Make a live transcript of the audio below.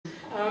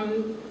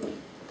I'm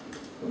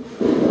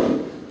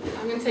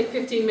going to take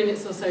 15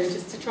 minutes or so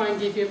just to try and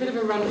give you a bit of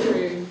a run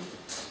through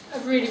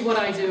of really what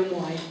I do and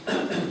why.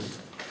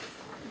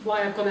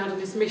 Why I've gone out on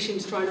this mission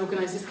to try and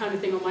organise this kind of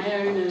thing on my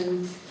own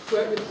and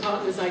work with the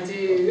partners I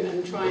do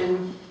and try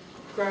and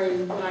grow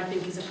what I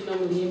think is a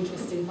phenomenally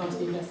interesting part of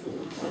the investment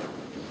market.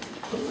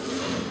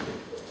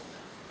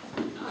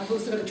 I've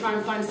also got to try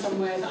and find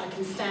somewhere that I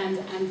can stand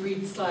and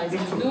read the slides,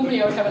 because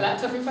normally I would have a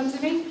laptop in front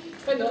of me,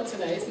 but not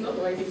today. It's not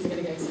the way things are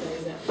going to go today,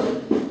 is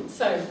it?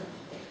 So,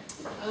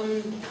 a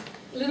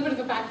little bit of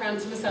a background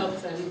to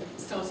myself then,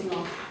 starting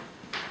off.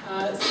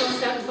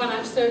 Started out in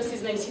financial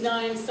services in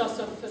 '89,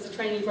 started off as a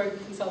trainee broker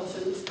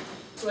consultant,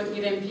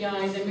 working at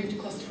MPI, then moved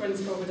across to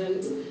Friends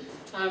Provident,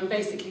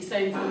 basically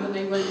saying to them that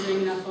they weren't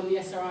doing enough on the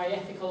SRI,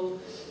 ethical,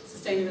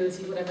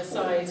 sustainability, whatever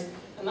side,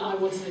 and that I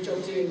wanted a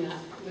job doing that.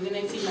 Within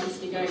 18 months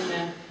of me going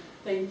there,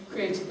 they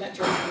created that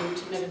job for me,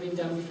 which had never been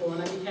done before,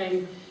 and I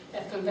became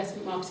ethical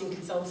investment marketing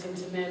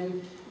consultant and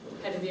then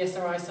head of the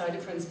SRI side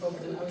at Friends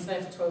Provident. I was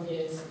there for 12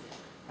 years.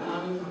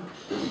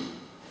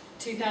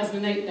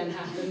 2008 then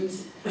happened,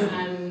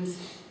 and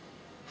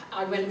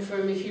I went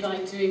from, if you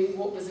like, doing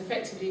what was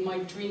effectively my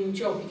dream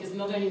job, because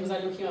not only was I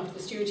looking after the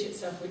stewardship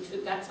stuff, which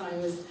at that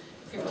time was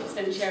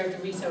 50% share of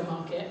the retail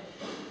market,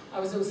 I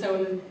was also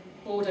on the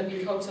board. I'd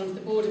been called onto the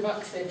board of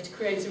UCSIF to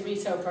create a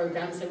retail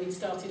programme, so we'd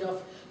started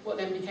off what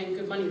then became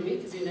Good Money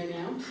Week, as you know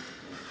now,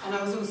 and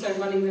I was also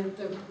running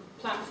the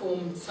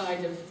platform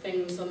side of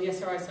things on the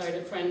SRI side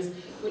at Friends,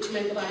 which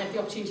meant that I had the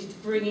opportunity to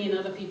bring in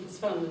other people's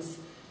funds.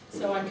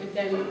 So I could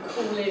then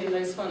call in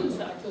those funds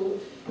that I thought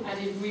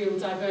added real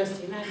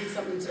diversity and added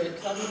something to it,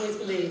 because I've always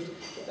believed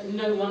that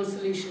no one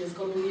solution has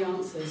got all the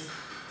answers.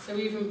 So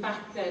even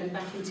back then,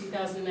 back in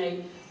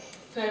 2008,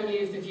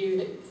 firmly of the view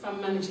that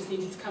fund managers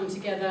needed to come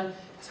together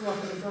to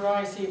offer a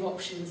variety of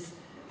options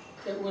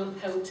that will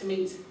help to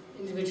meet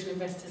individual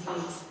investors'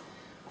 needs.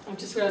 I've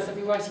just realised I've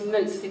been writing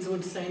notes of things I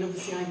want to say, and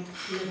obviously I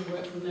never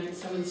work from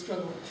notes, so I'm in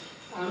struggle.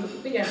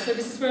 But yeah, so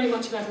this is very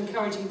much about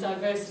encouraging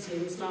diversity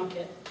in this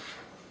market.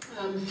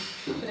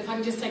 But if I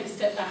can just take a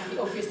step back,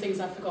 the obvious things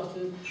I've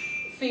forgotten,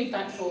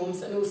 feedback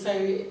forms, and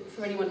also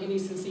for anyone who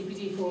needs some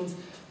CPD forms,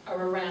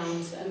 are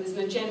around, and there's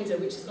an agenda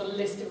which has got a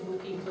list of all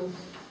the people,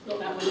 not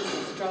that one,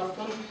 it's a draft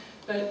one,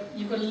 but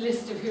you've got a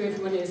list of who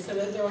everyone is, so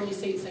that they're on your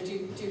seats, so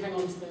do hang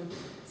on to them.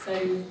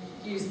 So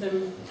use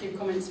them, give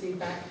comments,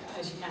 feedback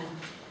as you can.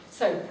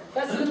 So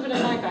that's a little bit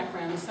of my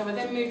background. So I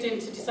then moved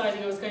into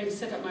deciding I was going to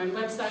set up my own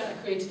website. I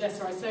created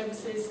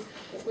sriServices,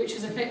 which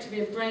was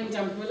effectively a brain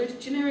dump of a load of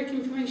generic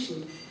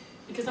information.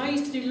 Because I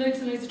used to do loads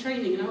and loads of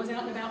training, and I was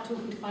out and about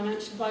talking to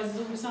financial advisors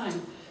all the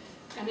time.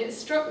 And it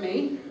struck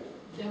me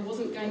there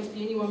wasn't going to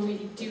be anyone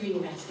really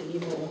doing that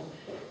anymore.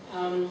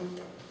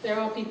 There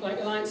are people like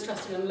Alliance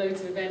Trust who run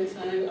loads of events.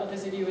 I know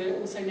others of you are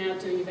also now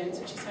doing events,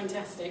 which is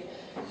fantastic.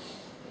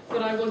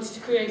 But I wanted to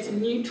create a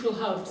neutral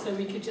hub so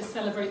we could just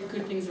celebrate the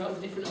good things about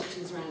the different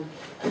options around.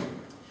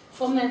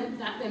 From then,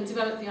 that then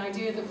developed the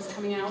idea that was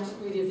coming out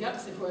really of the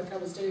UCSIF work I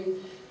was doing,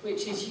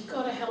 which is you've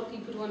got to help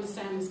people to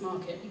understand this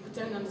market. People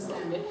don't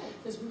understand it.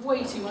 There's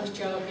way too much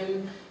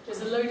jargon.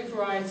 There's a load of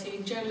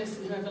variety. Journalists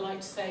and whoever like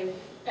to say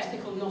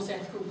ethical, not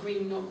ethical,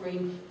 green, not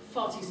green,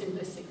 far too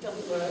simplistic,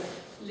 doesn't work,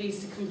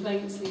 leads to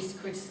complaints, leads to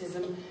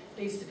criticism,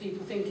 leads to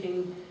people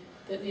thinking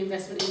that the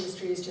investment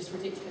industry is just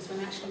ridiculous, when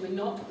actually we're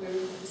not. We're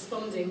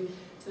responding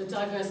to the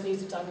diverse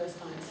needs of diverse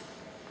clients.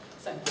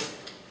 So.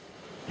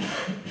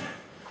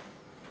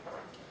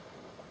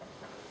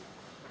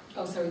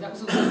 Oh, sorry, that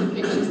was also some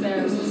pictures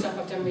there of some stuff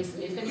I've done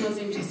recently. If anyone's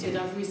interested,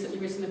 I've recently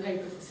written a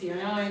paper for the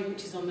CII,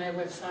 which is on their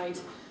website.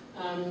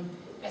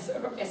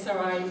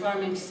 SRI,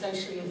 environmentally,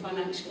 socially and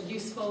financially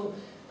useful.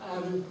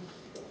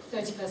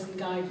 30-person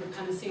guide with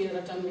Panacea that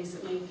I've done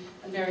recently,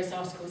 and various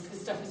articles.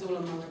 This stuff is all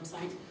on my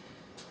website.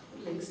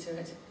 Links to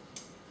it.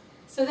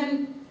 So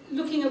then,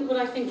 looking at what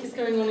I think is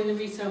going on in the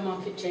retail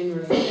market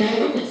generally.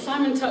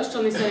 Simon touched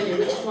on this earlier,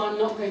 which is why I'm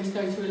not going to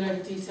go through a load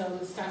of detail on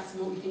the stats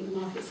and what we think the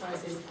market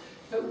size is.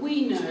 But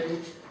we know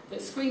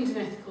that screened and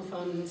ethical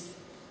funds,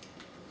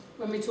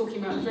 when we're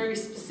talking about very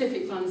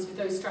specific funds with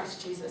those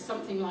strategies, are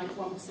something like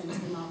 1%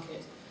 of the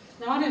market.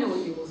 Now, I don't know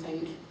what you all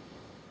think,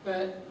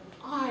 but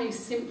I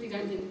simply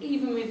don't think,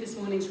 even with this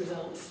morning's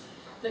results,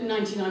 that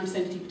 99%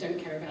 of people don't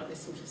care about this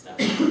sort of stuff.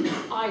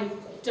 I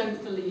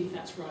don't believe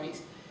that's right.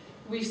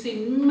 We've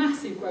seen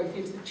massive growth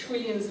into the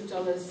trillions of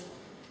dollars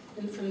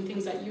from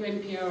things like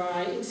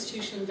UNPRI,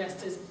 institutional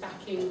investors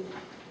backing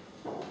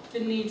the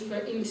need for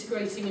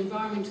integrating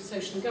environmental,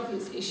 social and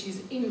governance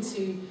issues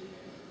into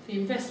the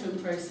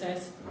investment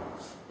process.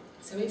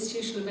 So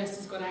institutional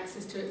investors got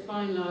access to it.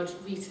 By and large,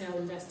 retail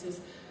investors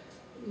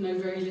know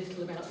very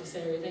little about this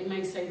area. They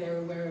may say they're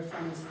aware of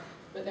funds,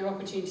 but their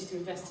opportunity to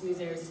invest in these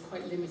areas is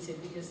quite limited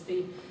because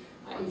the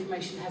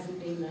information hasn't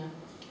been there.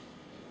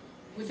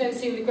 We've then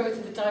seen the growth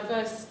of the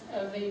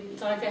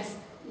divest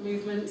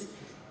movement,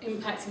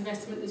 impact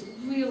investment. There's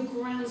real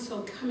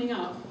groundswell coming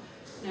up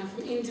Now,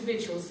 from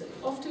individuals,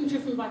 often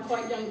driven by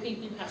quite young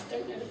people who perhaps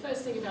don't know the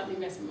first thing about the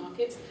investment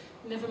markets,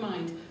 never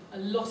mind, a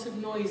lot of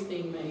noise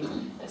being made.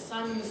 As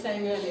Simon was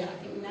saying earlier,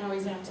 I think now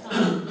is our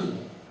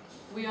time.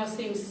 We are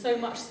seeing so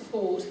much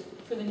support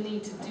for the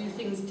need to do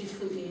things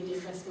differently in the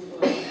investment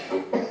world.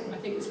 I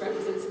think this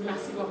represents a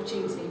massive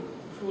opportunity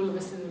for all of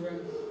us in the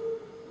room.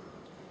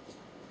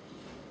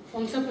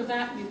 On top of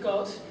that, we've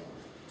got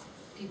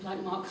people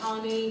like Mark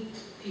Carney,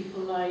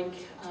 people like,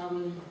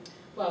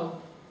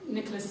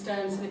 Nicholas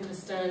Stern. So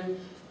Nicholas Stern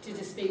did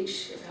a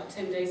speech about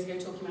 10 days ago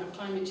talking about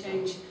climate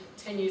change,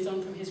 10 years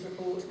on from his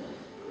report.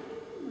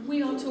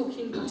 We are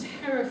talking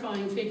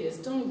terrifying figures.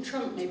 Donald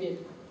Trump may be a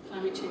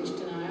climate change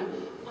denier.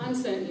 I'm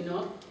certainly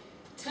not.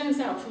 Turns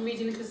out, from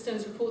reading Nicholas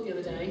Stern's report the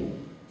other day,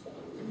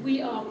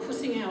 we are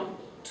putting out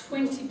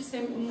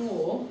 20%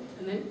 more,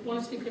 and then one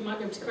or two people might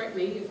be able to correct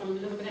me if I'm a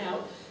little bit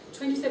out,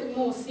 20%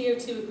 more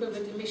CO2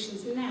 equivalent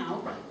emissions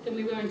now than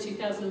we were in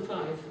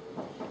 2005.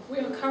 We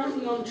are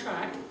currently on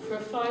track for a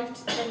 5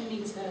 to 10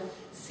 metre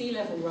sea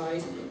level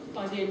rise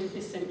by the end of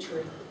this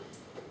century.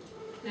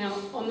 Now,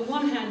 on the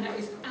one hand, that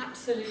is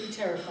absolutely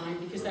terrifying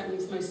because that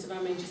means most of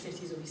our major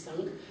cities will be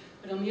sunk.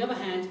 But on the other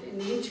hand, in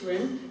the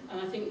interim,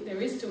 and I think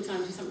there is still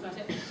time to do something about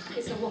it,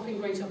 it's a whopping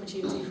great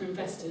opportunity for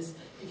investors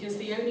because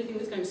the only thing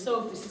that's going to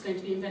solve this is going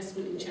to be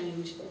investment in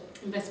change,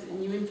 investment in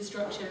new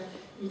infrastructure,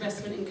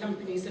 investment in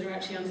companies that are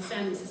actually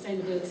understanding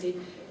sustainability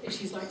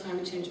issues like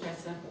climate change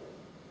better,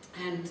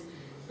 and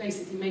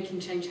basically making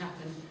change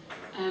happen.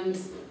 And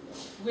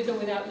with or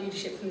without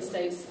leadership from the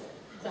States,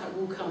 that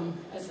will come.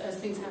 As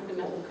things happen,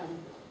 that will come.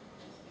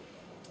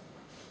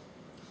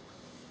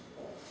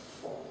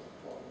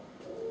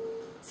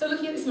 So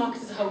looking at this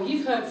market as a whole,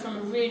 you've heard from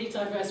a really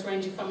diverse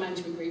range of fund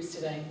management groups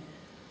today.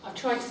 I've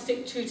tried to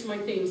stick true to my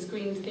theme,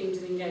 screened, themed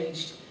and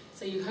engaged,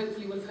 so you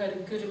hopefully will have heard a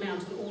good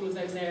amount on all of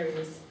those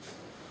areas.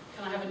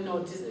 Can I have a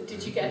nod?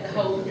 Did you get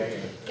the whole? Yeah.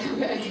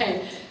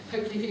 Okay.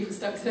 Hopefully people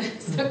stuck to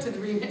the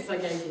remits I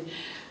gave you.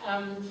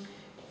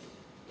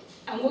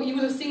 And what you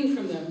will have seen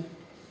from them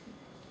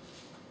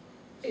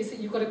is that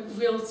you've got a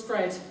real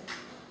spread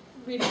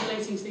really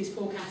relating to these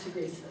four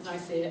categories, as I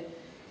see it.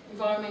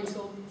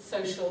 Environmental,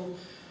 social,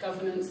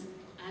 governance,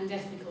 and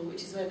ethical,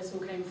 which is where this all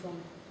came from.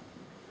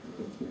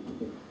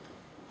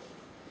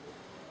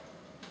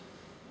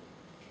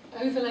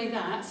 Overlay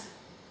that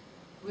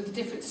with the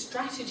different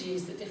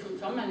strategies that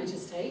different fund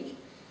managers take.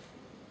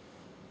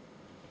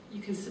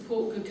 You can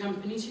support good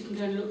companies, you can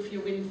go and look for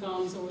your wind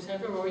farms or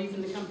whatever, or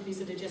even the companies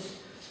that are just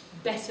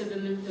better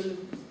than the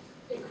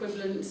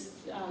equivalent,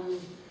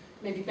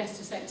 maybe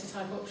best of sector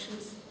type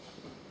options.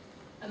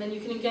 And then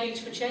you can engage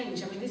for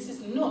change. I mean, this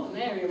is not an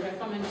area where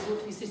fund managers ought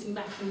to be sitting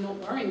back and not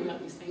worrying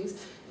about these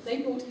things.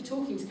 They ought to be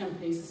talking to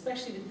companies,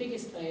 especially the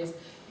biggest players,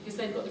 because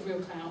they've got the real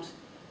clout.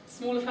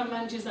 Smaller fund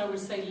managers, I would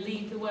say,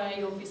 lead the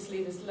way.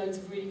 Obviously, there's loads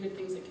of really good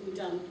things that can be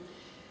done.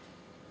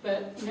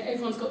 But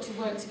everyone's got to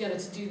work together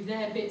to do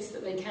their bits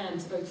that they can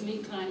to both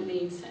meet client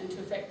needs and to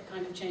affect the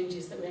kind of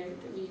changes that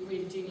we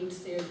really do need to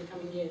see over the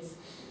coming years.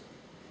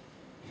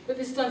 But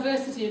this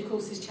diversity, of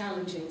course, is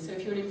challenging. So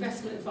if you're an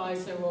investment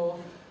advisor or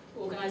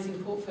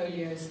organising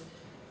portfolios,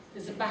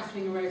 there's a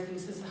baffling array of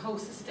things. There's the whole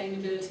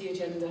sustainability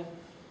agenda.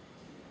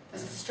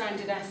 There's the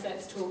stranded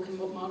assets talk and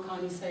what Mark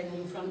Carney's saying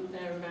on the front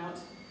there about,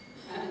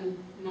 and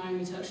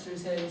Naomi touched on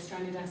it earlier,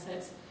 stranded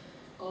assets,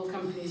 oil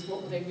companies,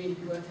 what will they really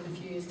be worth in a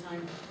few years'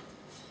 time?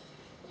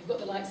 You've got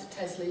the likes of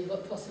Tesla, you've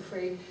got fossil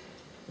free,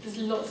 there's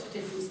lots of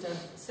different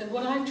stuff. So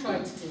what I've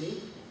tried to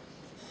do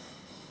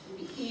would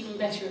be even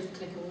better if the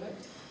clicker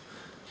worked.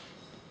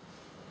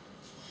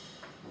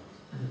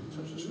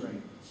 Touch the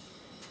screen.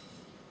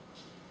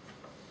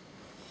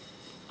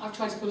 I've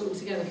tried to pull it all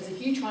together because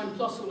if you try and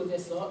plot all of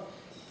this lot,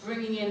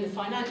 bringing in the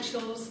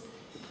financials,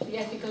 the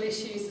ethical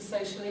issues, the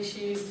social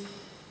issues,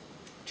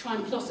 try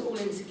and plot it all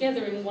in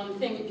together in one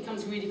thing, it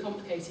becomes really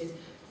complicated.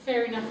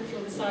 Fair enough if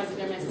you're the size of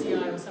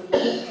MSCI or something,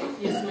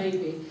 yes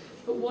maybe.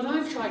 But what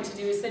I've tried to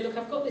do is say, look,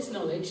 I've got this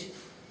knowledge,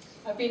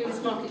 I've been in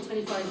this market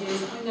 25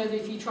 years, I know that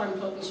if you try and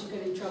plot this, you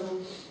get in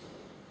trouble,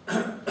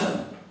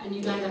 and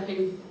you land up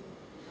in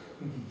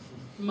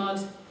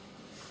mud,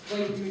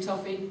 wading through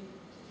toffee,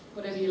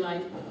 whatever you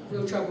like,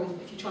 real trouble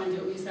if you try and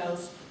do it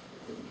yourselves.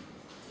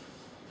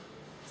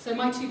 So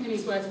my 2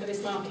 pennies worth for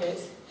this market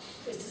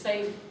is to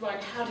say,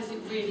 right, how does it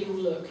really all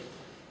look?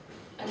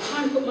 And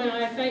try and put my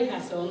IFA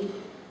hat on,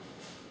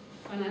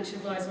 financial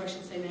advisor I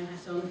should say now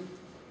hat on,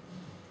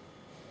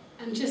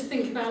 and just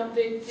think about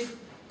the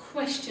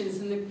questions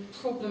and the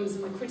problems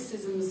and the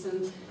criticisms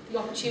and the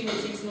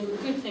opportunities and all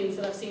the good things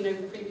that I've seen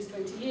over the previous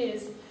 20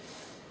 years.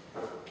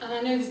 And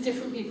I know there's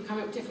different people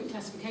coming up with different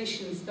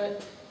classifications,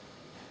 but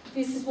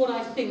this is what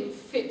I think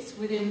fits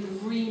within the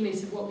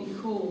remit of what we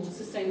call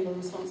sustainable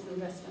responsible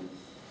investment.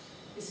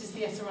 This is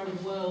the SRI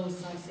world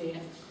as I see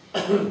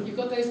it. You've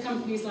got those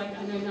companies like,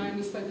 I know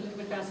Naomi spoke a little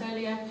bit about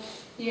earlier,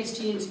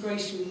 ESG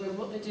integration, where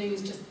what they're doing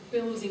is just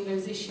building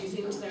those issues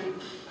into their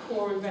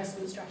core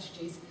investment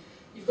strategies.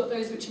 You've got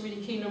those which are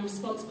really keen on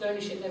responsible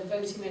ownership, they're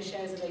voting their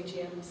shares at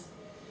AGMs.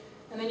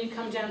 And then you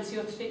come down to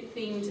your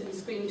themed and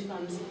screened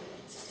funds.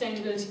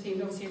 sustainability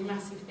theme, obviously a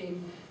massive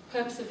theme.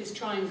 Purpose of this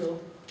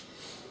triangle,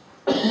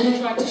 we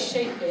tried to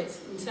shape it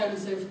in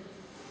terms of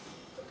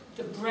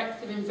the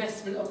breadth of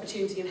investment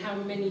opportunity and how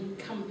many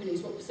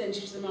companies, what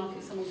percentage of the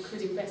market someone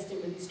could invest in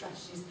with these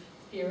strategies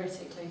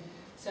theoretically.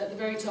 So at the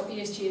very top,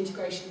 ESG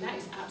integration, that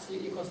is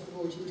absolutely across the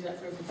board. You can do that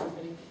for every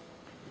company.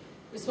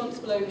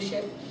 Responsible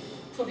ownership,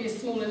 probably a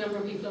smaller number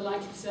of people are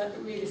likely to do that,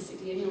 but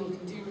realistically anyone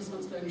can do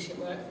responsible ownership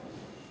work.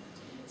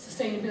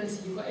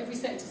 Sustainability, you've got every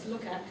sector to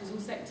look at because all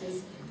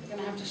sectors are going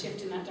to have to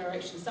shift in that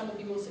direction. Some will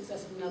be more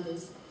successful than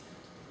others.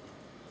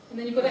 And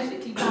then you've got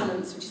ethically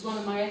balanced, which is one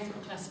of my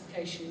ethical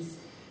classifications.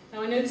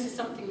 Now I know this is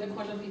something that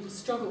quite a lot of people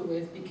struggle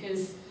with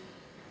because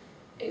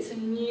it's a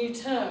new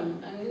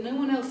term and no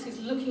one else who's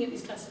looking at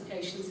these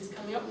classifications is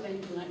coming up with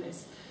anything like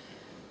this.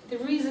 The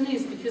reason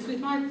is because with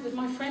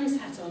my friend's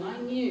hat on, I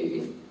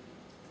knew,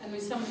 and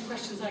with some of the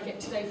questions I get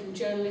today from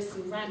journalists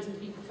and random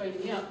people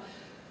phoning me up,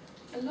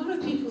 a lot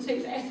of people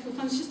think that ethical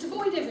funds just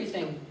avoid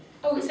everything.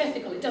 Oh, it's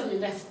ethical, it doesn't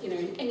invest, in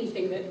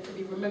anything that could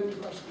be remotely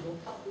questionable.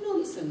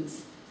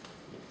 Nonsense.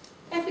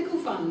 Ethical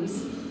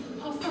funds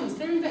are funds,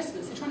 they're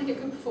investments, they're trying to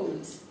get good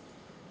performance.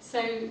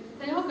 So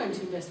they are going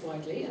to invest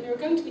widely, and there are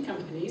going to be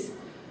companies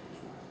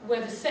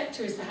where the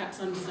sector is perhaps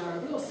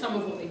undesirable, or some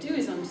of what they do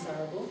is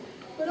undesirable,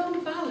 but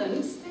on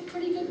balance, they're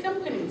pretty good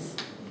companies.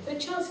 Their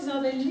chances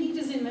are they're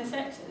leaders in their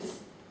sectors.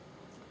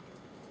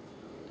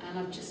 And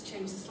I've just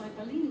changed the slide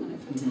by leaning on it,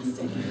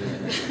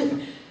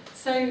 fantastic.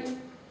 So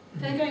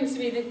they're going to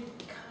be the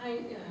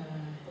kind,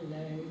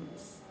 hello,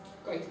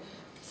 great.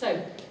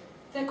 So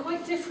they're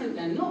quite different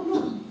then, not,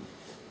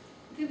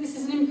 this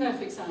is an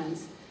imperfect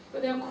science,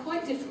 but they are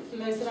quite different from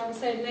those that I would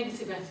say are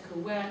negative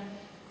ethical, where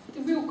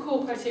the real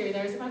core criteria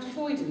there is about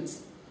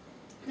avoidance.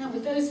 Now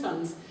with those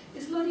funds,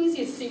 it's a lot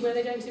easier to see where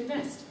they're going to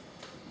invest,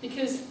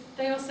 because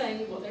they are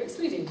saying what they're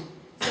excluding.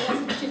 So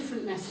that's a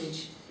different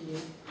message for you.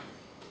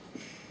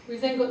 We've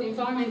then got the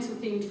environmental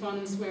themed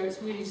funds, where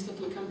it's really just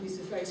looking at companies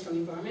with very strong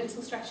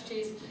environmental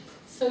strategies.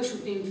 Social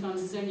themed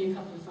funds, there's only a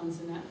couple of funds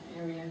in that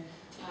area,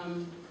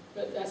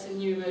 but that's a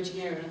new emerging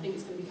area, and I think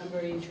it's going to become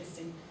very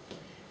interesting.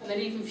 And then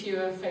even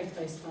fewer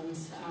faith-based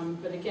funds.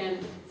 But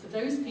again, for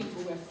those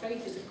people where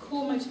faith is a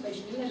core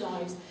motivation in their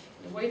lives,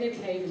 in the way they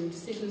behave and the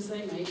decisions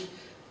they make,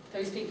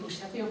 those people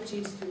should have the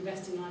opportunity to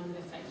invest in line with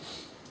their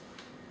faith.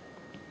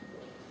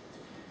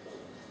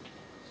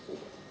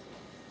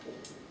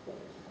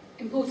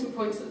 Important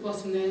points at the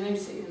bottom there,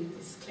 noticing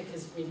this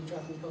clicker's really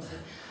driving me bossy.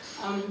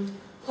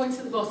 Points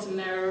at the bottom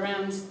there are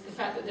around the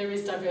fact that there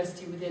is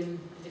diversity within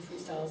the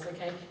different styles,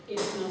 okay?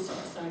 It's not a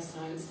precise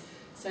science.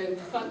 So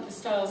the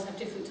styles have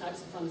different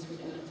types of funds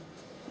within them.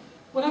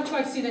 What I've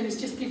tried to do then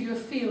is just give you a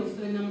feel for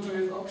the number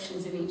of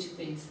options in each of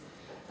these.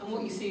 And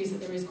what you see is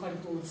that there is quite a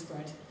broad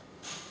spread.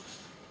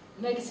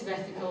 Negative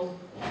ethical,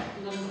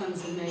 a lot of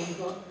funds in there. You've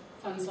got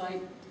funds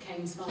like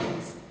Keynes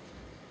funds,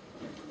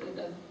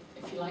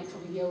 if you like,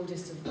 probably the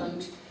oldest of the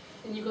bunch.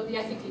 Then you've got the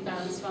ethically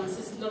balanced funds.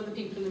 There's a lot of the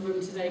people in the room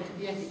today could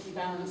be ethically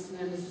balanced, and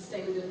then there's the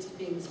sustainability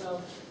theme as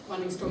well,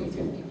 running strongly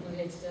through the people who are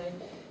here today.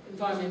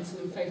 Environmental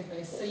and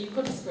faith-based. So you've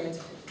got a spread,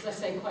 as I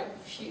say, quite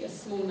a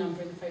small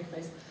number in the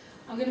faith-based.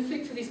 I'm going to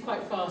flick through these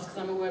quite fast because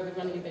I'm aware we're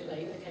running a bit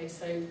late, okay,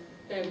 so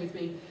bear with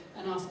me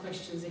and ask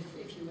questions if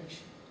you wish.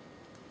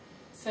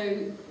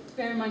 So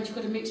bear in mind you've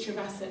got a mixture of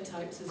asset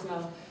types as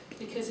well,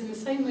 because in the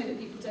same way that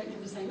people don't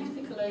have the same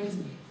ethical aims,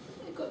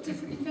 they've got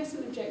different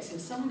investment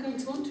objectives. Some are going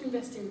to want to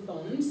invest in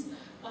bonds,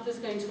 others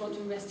are going to want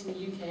to invest in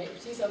UK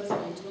equities, others are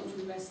going to want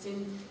to invest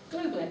in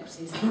global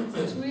equities.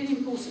 So it's really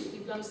important that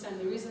people understand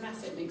there is an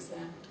asset mix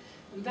there.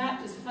 And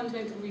that is the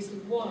fundamental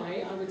reason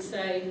why I would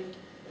say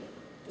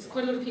there's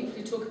quite a lot of people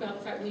who talk about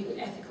the fact we need an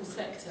ethical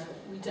sector.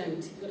 We don't.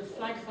 You've got to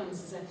flag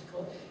funds as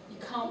ethical. You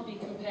can't be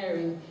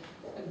comparing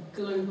a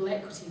global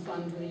equity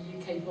fund with a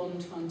UK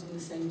bond fund in the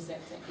same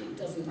sector. It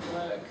doesn't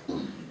work.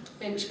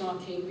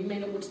 Benchmarking, we may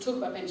not want to talk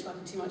about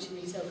benchmarking too much in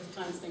retail because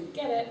clients don't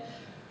get it,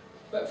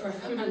 but for a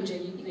fund manager,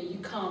 you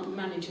can't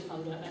manage a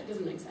fund like that. It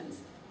doesn't make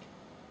sense.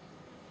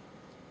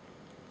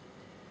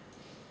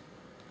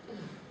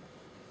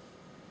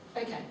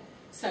 Okay.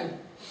 So,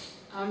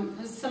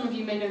 as some of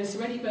you may know this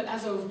already, but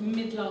as of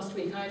mid-last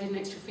week, I added an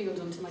extra field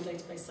onto my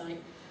database site.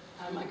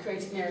 I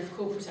created an area for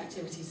corporate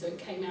activity, so it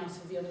came out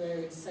of the other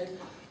areas. So,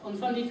 on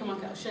Fund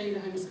EcoMarket, I'll show you the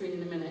home screen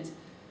in a minute.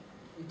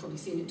 You've probably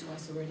seen it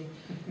twice already.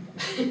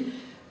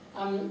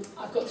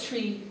 I've got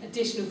 3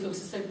 additional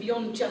filters, so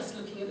beyond just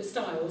looking at the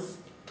styles,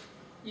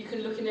 you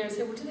can look in there and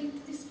say, well,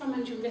 did this fund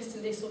manager invest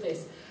in this or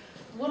this?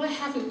 What I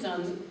haven't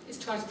done is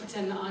try to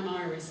pretend that I'm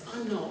Iris.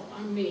 I'm not.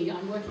 I'm me.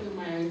 I'm working on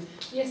my own.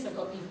 Yes, I've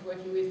got people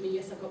working with me.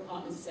 Yes, I've got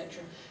partners,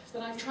 etc.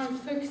 But I try and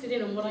focus it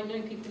in on what I know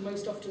people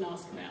most often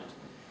ask about.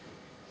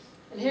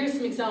 And here are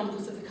some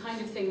examples of the kind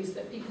of things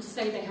that people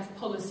say they have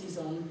policies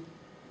on.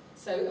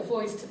 So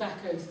avoids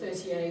tobacco,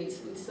 38,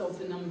 and solve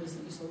the numbers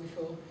that you saw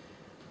before.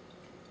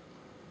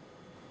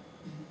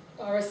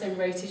 RSM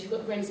rated, you've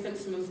got the Rain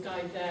Spencer Mills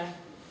guide there.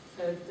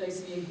 For those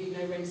of you who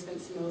know Rain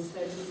Spencer Mills,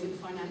 they're looking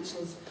at the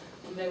financials.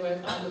 And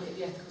I look at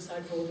the ethical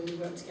side for all, and we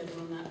work together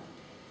on that.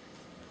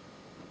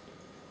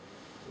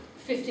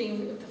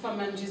 15 of the fund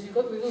managers.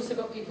 We've also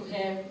got people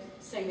here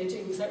saying they're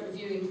doing things like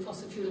reviewing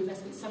fossil fuel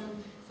investments. Some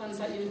funds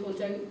like Unicorn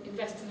don't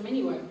invest in them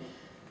anyway.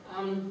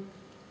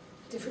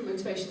 Different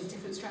motivations,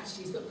 different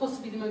strategies, but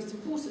possibly the most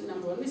important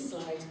number on this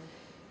slide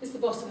is the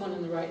bottom one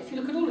on the right. If you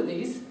look at all of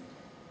these,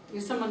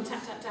 if someone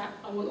tap, tap, tap,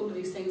 I want all of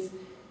these things,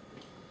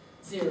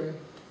 0.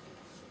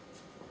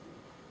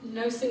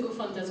 No single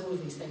fund does all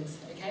of these things,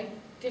 okay?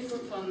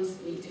 Different funds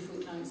meet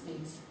different clients'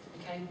 needs,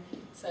 okay?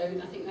 So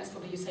I think that's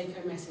probably your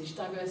take-home message.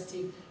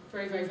 Diversity,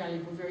 very, very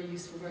valuable, very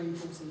useful, very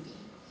important.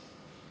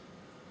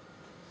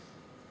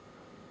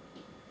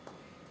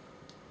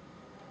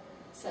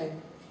 So,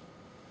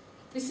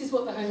 this is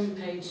what the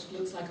homepage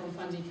looks like on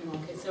Fund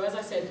EcoMarket. So as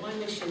I said, my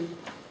mission,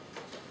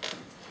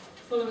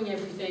 following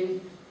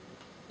everything,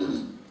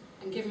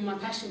 and given my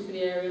passion for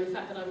the area and the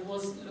fact that I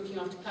was looking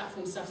after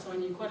platform stuff, so I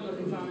knew quite a lot of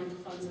environmental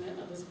funds and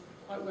others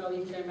quite well,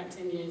 even going back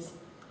 10 years,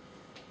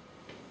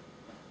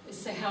 is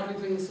to say, how do we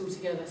bring this all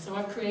together? So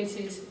I've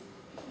created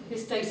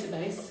this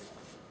database,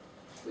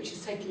 which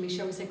has taken me,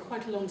 shall we say,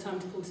 quite a long time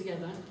to pull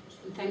together.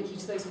 And thank you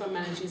to those fund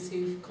managers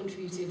who've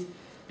contributed,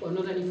 well,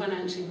 not only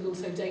financially, but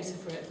also data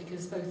for it,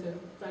 because both are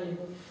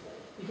valuable.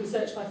 You can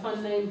search by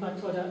fund name, by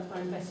product, by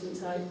investment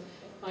type,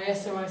 by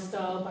SRI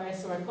style, by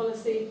SRI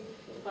policy,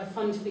 by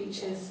fund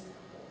features,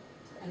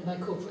 and by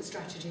corporate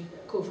strategy,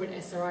 corporate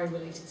SRI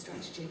related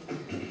strategy.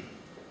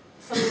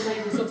 Some of the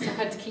labels obviously I've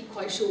had to keep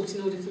quite short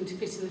in order for them to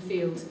fit in the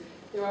field.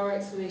 There are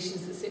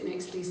explanations that sit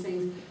next to these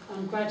things.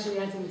 I'm gradually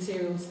adding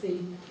material to the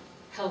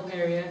help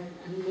area,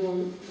 and more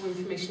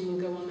information will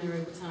go on there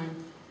over time.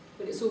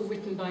 But it's all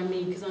written by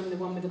me because I'm the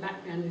one with the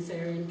background in this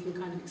area and can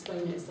kind of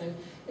explain it, so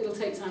it'll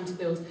take time to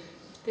build.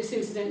 This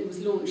incidentally was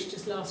launched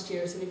just last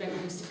year at an event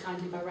hosted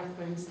kindly by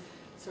Rathbones.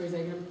 Sorry,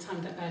 David, I've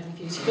timed that badly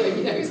for you to blow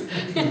your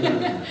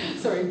nose.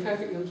 Sorry,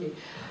 perfectly on cue.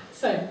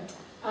 So,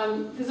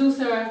 there's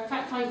also a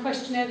fact-find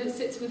questionnaire that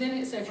sits within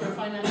it, so if you're a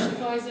financial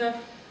advisor,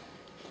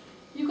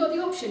 you've got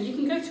the option. You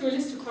can go through a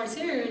list of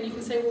criteria and you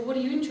can say, well, what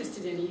are you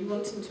interested in? Are you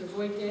wanting to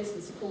avoid this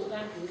and support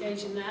that and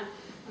engage in that?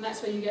 And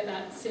that's where you get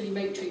that silly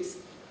matrix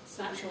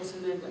snapshot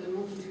and when they're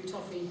walking through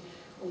toffee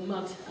or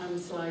mud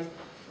slide.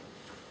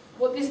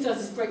 What this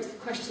does is breaks the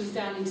questions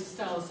down into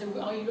styles. So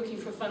are you looking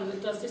for a fund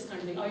that does this kind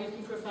of thing? Are you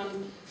looking for a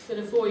fund that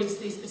avoids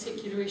these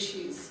particular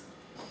issues?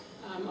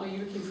 Are you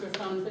looking for a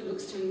fund that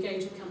looks to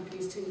engage with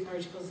companies to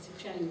encourage positive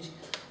change?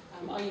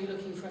 Are you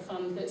looking for a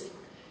fund that's,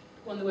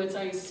 one of the words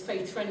I use is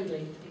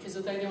faith-friendly, because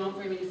although there aren't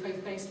very many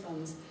faith-based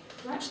funds,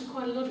 there are actually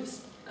quite a lot of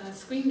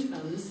screened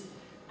funds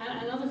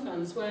and other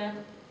funds where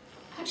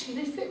actually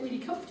they fit really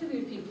comfortably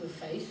with people of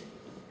faith.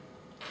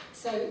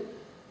 So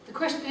the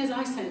questionnaires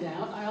I send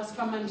out, I ask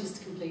fund managers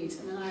to complete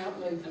and then I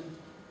upload them.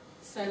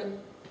 So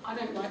I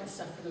don't write the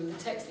stuff for them. The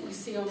text that you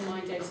see on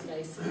my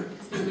database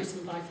has been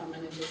written by fund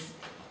managers.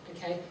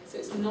 Okay? So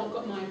it's not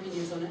got my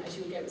opinions on it as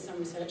you would get with some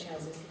research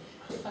houses.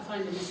 If I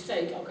find a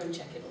mistake, I'll go and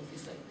check it,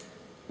 obviously.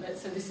 But,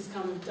 so this has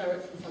come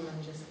direct from fund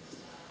managers.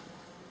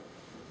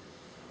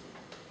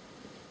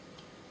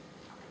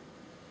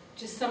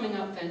 Just summing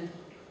up then.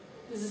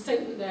 There's a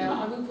statement there.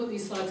 I will put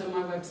these slides on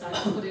my website.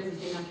 I'll put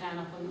everything I can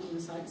up on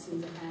the site as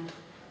soon as I can.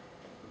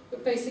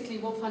 But basically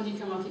what Fund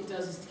EcoMarket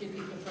does is to give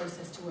people a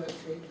process to work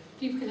through.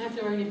 People can have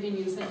their own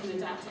opinions, they can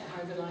adapt it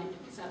however they like.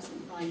 It's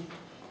absolutely fine.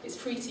 It's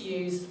free to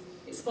use.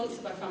 It's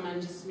sponsored by fund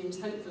managers, which means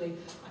hopefully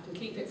I can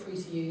keep it free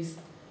to use.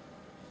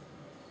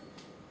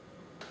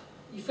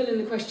 You fill in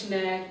the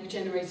questionnaire, you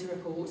generate a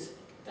report.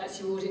 That's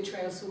your audit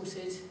trail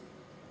sorted.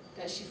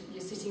 That's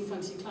your sitting in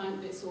front of your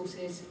client bit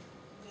sorted.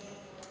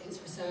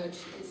 It's research.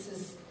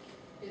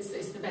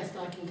 It's the best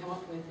I can come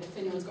up with. If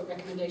anyone's got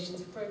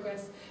recommendations for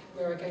progress,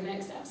 where I go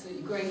next,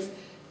 absolutely great.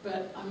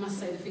 But I must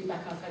say the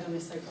feedback I've had on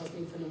this so far has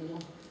been phenomenal.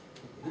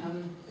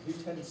 Who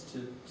tends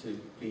to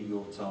be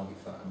your target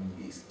for, I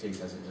mean, it clearly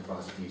says it's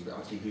advisor views, but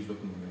actually who's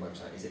looking on your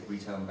website? Is it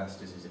retail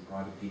investors? Is it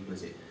private people?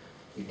 Is it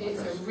people like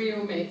It's a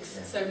real mix.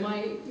 Yeah. So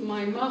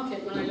my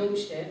market, when I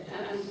launched it,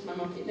 and my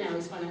market now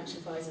is financial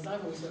advisors.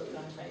 I've always worked with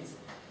IFAs.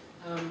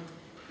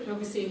 But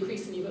obviously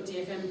increasingly you've got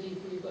DFM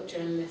people, you've got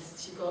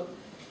journalists, you've got,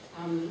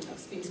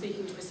 I've been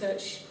speaking to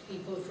research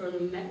people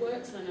from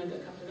networks, and I know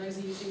that a couple of those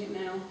are using it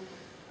now.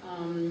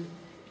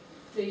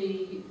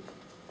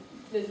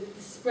 The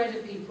spread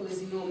of people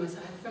is enormous.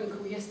 I had a phone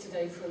call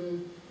yesterday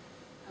from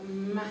a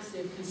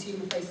massive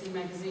consumer-facing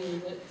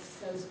magazine that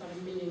sells about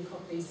 1 million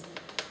copies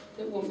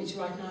that want me to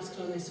write an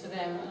article on this for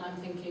them, and I'm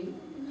thinking,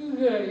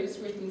 it's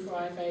written for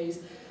IFAs,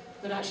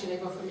 but actually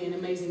they've offered me an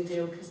amazing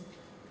deal because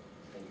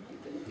they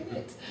like to look at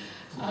it.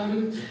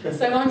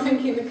 So I'm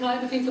thinking the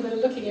people that are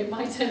looking at it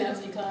might turn out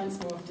to be clients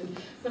more often,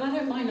 but I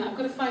don't mind that. I've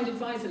got a find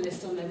advisor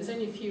list on there. There's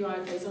only a few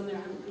IFAs on there.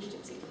 I haven't pushed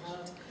it particularly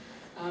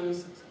hard,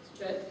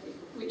 but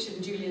Richard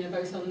and Julian are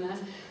both on there.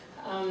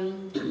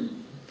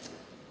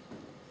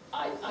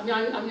 I mean,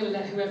 I'm going to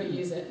let whoever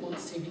use it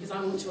wants to, because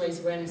I want to raise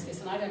awareness of this,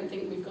 and I don't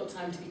think we've got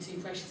time to be too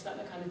precious about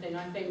that kind of thing.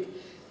 I think,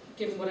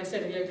 given what I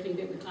said in the opening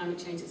bit with climate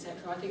change, etc.,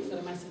 I think we've got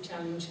a massive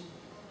challenge.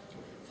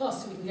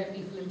 Faster we can get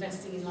people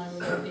investing in line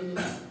with their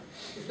opinions,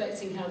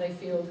 reflecting how they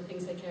feel, the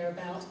things they care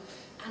about,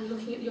 and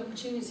looking at the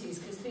opportunities,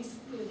 because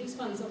these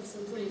funds offer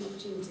some brilliant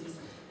opportunities.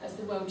 As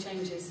the world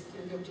changes,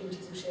 the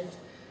opportunities will shift.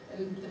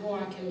 And the more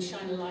I can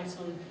shine a light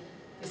on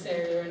this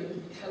area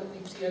and help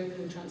people to be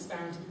open and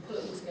transparent and pull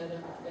it all together,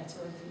 the better,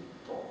 I think.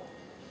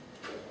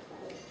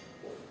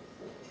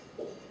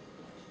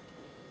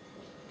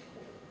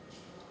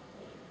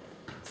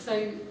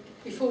 So,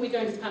 before we go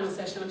into the panel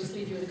session, I'll just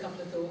leave you with a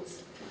couple of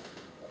thoughts.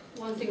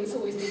 One thing that's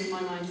always been in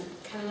my mind,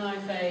 can an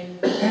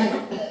IFA,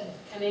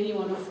 can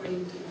anyone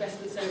offering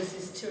investment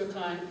services to a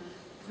client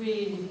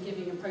really be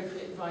giving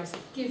appropriate advice,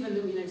 given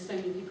that we know so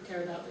many people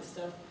care about this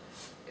stuff,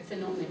 if they're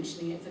not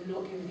mentioning it, if they're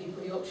not giving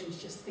people the option to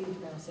just think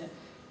about it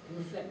and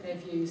reflect their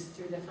views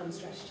through their fund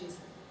strategies.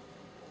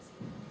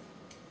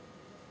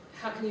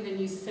 How can you then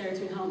use this area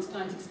to enhance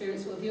client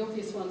experience? Well, the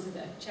obvious ones are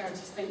that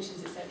charities,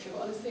 pensions, etc.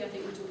 But honestly, I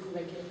think we're talking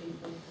regular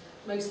people.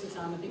 Most of the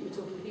time, I think we're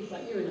talking to people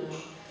like you and I,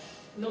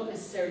 not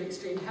necessarily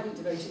extreme, haven't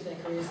devoted their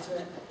careers to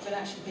it, but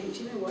actually think,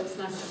 do you know what, it's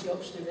nice to have the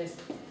option of this.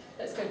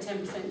 Let's go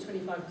 10%,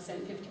 25%,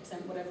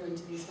 50%, whatever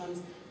into these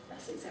funds.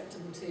 That's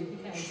acceptable too, who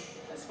cares?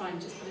 That's fine,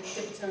 just put a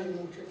dip a toe in the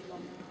water if you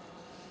want.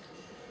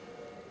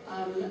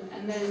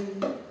 And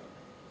then,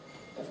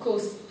 of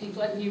course,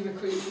 people like new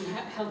recruits and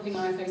helping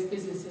IFAs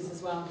businesses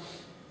as well.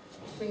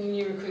 Bringing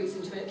new recruits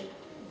into it,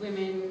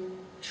 women,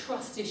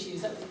 trust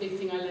issues, that was a big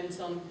thing I learnt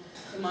on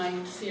in my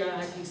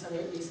CII piece I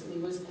wrote recently,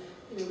 was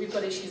we've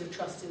got issues of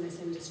trust in this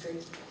industry,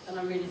 and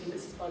I really think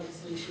this is part of the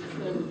solution. I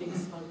firmly think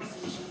this is part of the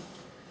solution.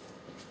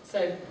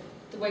 So,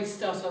 the way to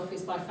start off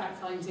is by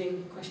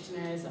fact-finding,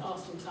 questionnaires,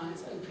 asking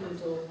clients, open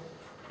the door.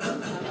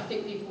 I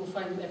think people will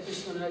find that they're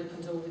pushing on an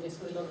open door with this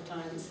with a lot of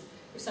clients.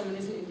 If someone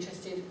isn't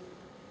interested,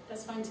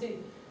 that's fine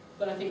too.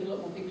 But I think a lot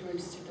more people are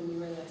interested than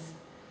we realise.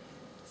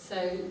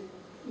 So,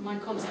 my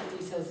contact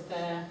details are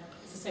there.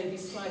 As I say,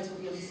 these slides will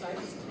be on the site.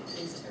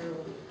 It's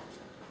terrible.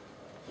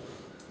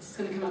 This is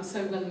going to come out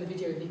so well in the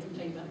video if you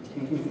complain about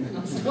it.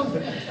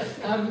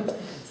 Non-stop.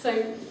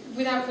 So,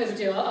 without further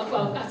ado,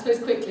 well, I suppose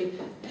quickly,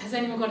 has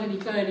anyone got any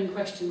burning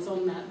questions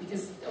on that?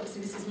 Because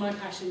obviously this is my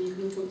passion, you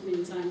can all talk to me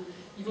anytime.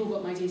 You've all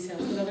got my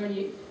details. But are there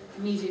any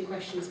immediate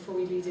questions before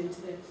we lead into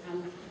the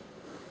panel?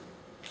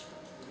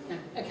 No?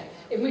 Okay.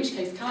 In which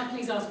case, can I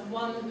please ask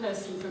one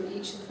person from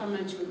each of the fund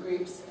management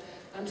groups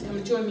to come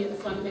and join me at the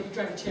front, maybe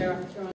drag a chair up if you're on